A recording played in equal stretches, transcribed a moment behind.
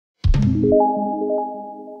Assalamu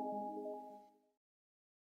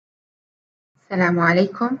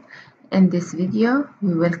alaikum. In this video,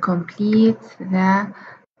 we will complete the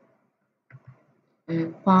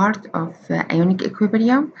part of ionic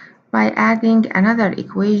equilibrium by adding another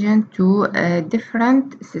equation to a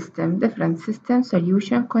different system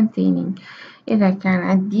solution containing. إذا كان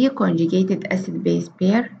عندي conjugated acid base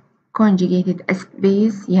pair. Conjugated acid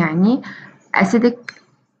base يعني acidic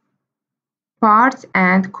parts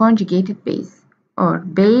and conjugated base, or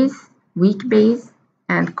base, weak base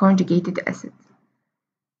and conjugated acid.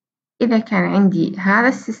 إذا كان عندي هذا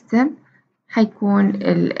السيستم هيكون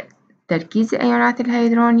تركيز الأيونات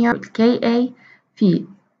الهيدرونية Ka في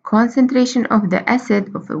concentration of the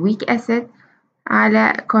acid of a weak acid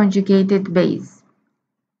على conjugated base.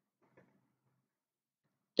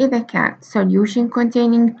 إذا كان solution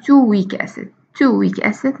containing two weak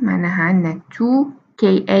acid معناها عندنا 2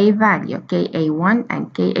 Ka value Ka1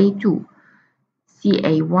 and Ka2,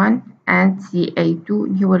 Ca1 and Ca2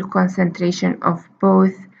 هو concentration of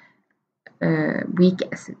both weak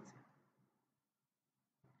acid.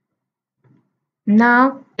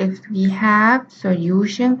 Now if we have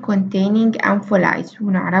solution containing ampholytes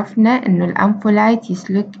ونعرفنا إنه الأمفولايت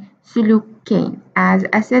يسلك سلوكين as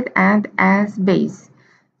acid and as base.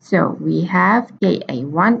 So we have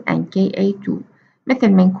Ka1 and Ka2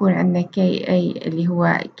 مثل ما نكون عندنا Ka اللي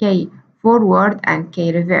هو K forward and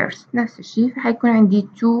K reverse نفس الشيء فحيكون عندي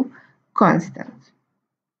 2 constants.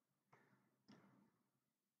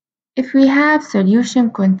 If we have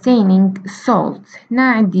solution containing salt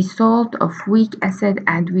هنا عندي salt of weak acid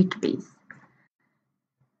and weak base.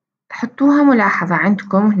 حطوها ملاحظة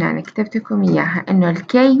عندكم هنا كتبت لكم إياها إنه ال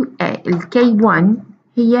K1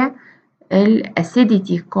 هي ال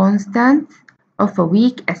acidity constant of a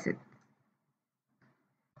weak acid.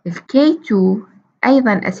 ال K2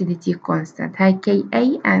 أيضا acidity constant هاي Ka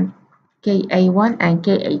and Ka1 and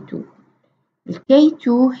Ka2. ال K2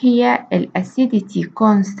 هي ال acidity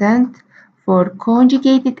constant for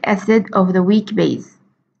conjugated acid of the weak base.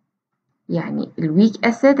 يعني ال weak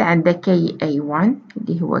acid عنده Ka1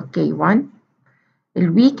 اللي هو K1.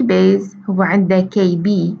 ال weak base هو عنده Kb.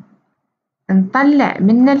 نطلع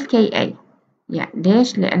منه ال Ka. يعني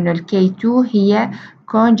ليش؟ لأنه ال K2 هي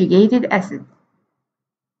conjugated acid.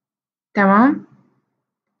 تمام؟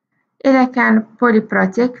 إذا كان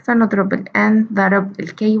polyprotic فنضرب ال N ضرب ال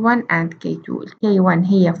K1 and K2. ال K1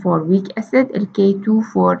 هي for weak acid, ال K2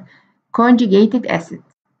 for conjugated acid.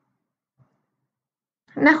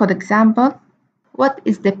 ناخد example. What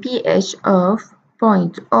is the pH of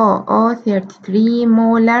 0.0033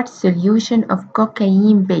 molar solution of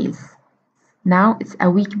cocaine base? Now it's a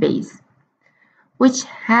weak base which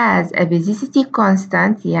has a basicity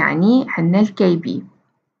constant يعني عندنا ال Kb.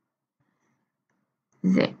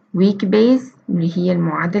 زين weak base اللي هي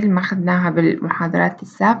المعادلة اللي ما أخذناها بالمحاضرات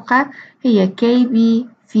السابقة هي Kb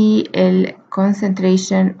في ال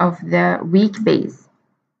concentration of the weak base.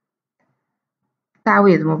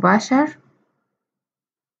 تعويض مباشر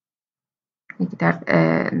نقدر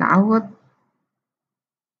نعوض.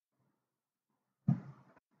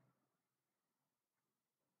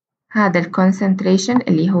 هذا ال concentration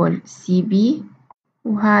اللي هو ال Cb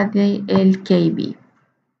وهذا ال Kb.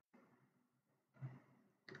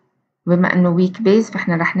 بما أنه weak base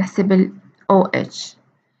فإحنا راح نحسب ال OH.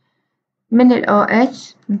 من ال OH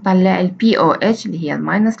نطلع ال POH اللي هي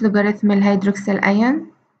الماينس لوغاريتم الهيدروكسيل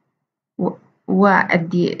أيون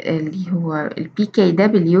وأدي اللي هو ال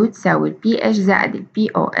pKw تساوي ال pH زائد ال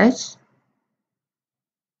POH.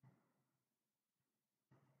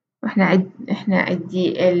 وإحنا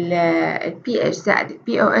عندي ال pH زائد ال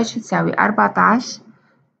POH تساوي 14.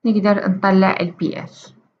 نقدر نطلع ال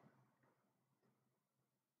pH.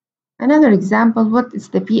 Another example, what is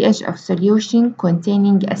the pH of solution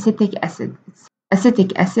containing acetic acid?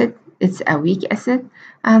 Acetic acid, it's a weak acid,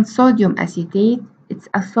 and sodium acetate, it's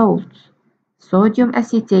a salt. Sodium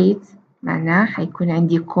acetate معناه حيكون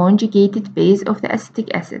عندي conjugated base of the acetic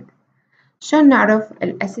acid. شلون نعرف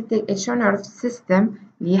system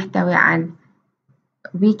اللي يحتوي عن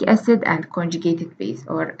weak acid and conjugated base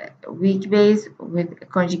or weak base with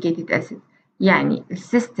conjugated acid. يعني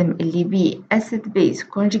السيستم اللي بيه acid base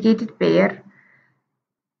conjugated pair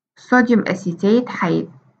sodium acetate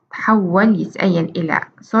حيتحول يتأين إلى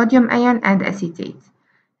sodium ion and acetate.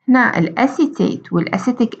 هنا الأسيتيت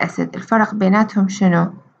والأسيتيك أسيد الفرق بيناتهم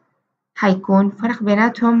شنو؟ حيكون فرق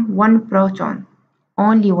بيناتهم 1 proton,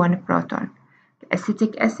 only 1 proton.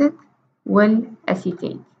 الأسيتيك أسيد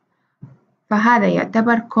والأسيتيت. فهذا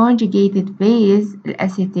يعتبر conjugated base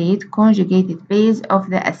الأسيتيت conjugated base of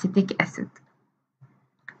the acetic acid.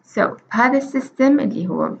 هذا السيستم اللي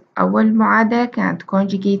هو أول معادلة كانت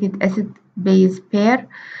conjugated acid base pair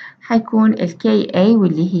حيكون ال Ka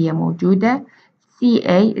واللي هي موجودة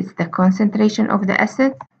Ca is the concentration of the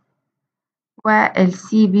acid وال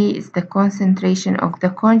Cb is the concentration of the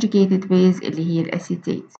conjugated base اللي هي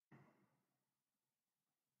الأسيتيت.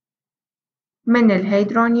 من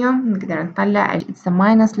الهيدرونيوم نقدر نطلع it's a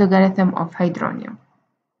minus logarithm of hydronium.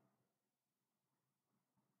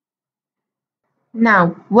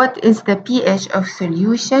 Now, what is the pH of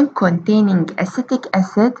solution containing acetic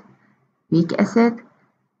acid, weak acid,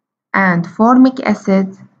 and formic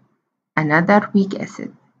acid, another weak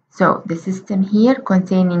acid? So, the system here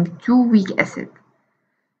containing two weak acid.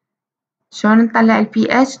 شلون نطلع ال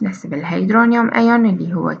pH؟ نحسب الهيدرونيوم أيون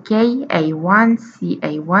اللي هو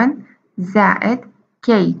Ka1CA1 زائد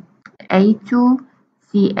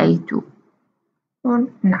Ka2CA2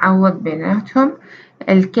 ونعوض بيناتهم.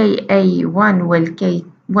 ال Ka1 وال K1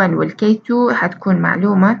 وال K2 حتكون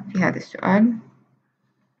معلومة في هذا السؤال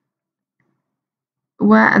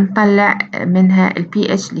ونطلع منها ال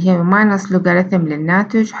pH اللي هي minus لوغاريتم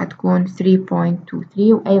للناتج حتكون 3.23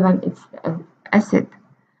 وأيضا acid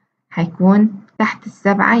حيكون تحت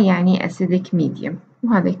 7 يعني acidic medium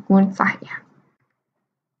وهذا يكون صحيح.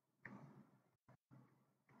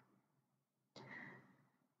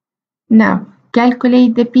 Now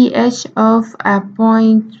calculate the pH of a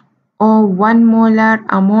 0.01 molar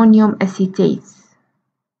ammonium acetate.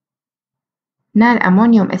 هنا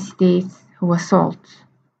الأمونيوم أسيتيت هو salt.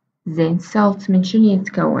 زين salt من شنو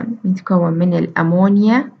يتكون؟ يتكون من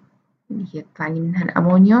الأمونيا اللي هي يطلع لي منها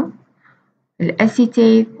الأمونيوم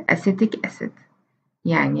الأسيتيت acetic acid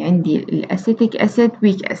يعني عندي الأسيتيك acid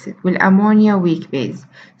weak acid والأمونيا weak base.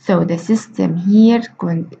 So the system here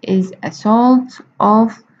is a salt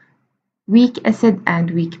of weak acid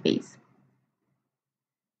and weak base.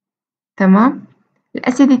 تمام؟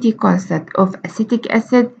 الأسيديتي constant of acetic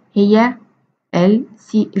acid هي ال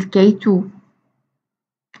K2.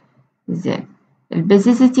 زين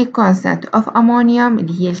الباسيسيتي constant of ammonium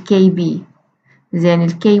اللي هي ال Kb. زين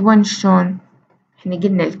ال K1 شلون؟ احنا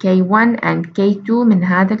قلنا ال K1 and K2 من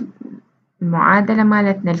هذا المعادلة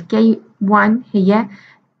مالتنا ال K1 هي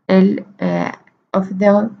ال of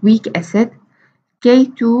the weak acid.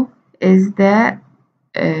 K2 is the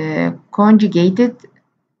conjugated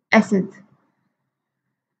acid.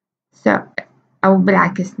 So أو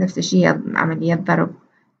بالعكس نفس الشيء عملية ضرب.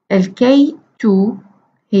 ال K2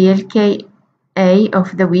 هي ال Ka of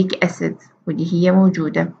the weak acid واللي هي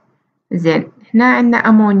موجودة. زين هنا عندنا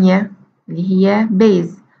أمونيا اللي هي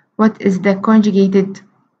base. What is the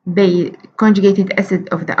conjugated acid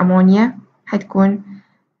of the ammonia؟ حتكون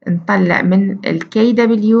نطلع من ال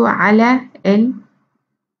Kw على ال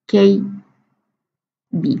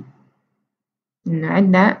Kb. إنه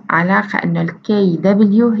عندنا علاقة إنه ال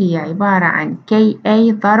Kw هي عبارة عن Ka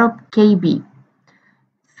ضرب Kb.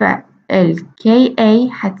 فال Ka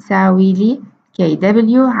حتساوي لي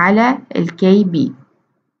Kw على ال Kb.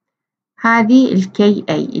 هذه ال Ka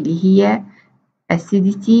اللي هي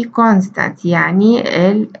acidity constant يعني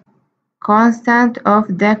ال constant of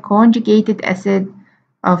the conjugated acid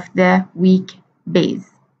of the weak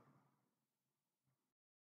base.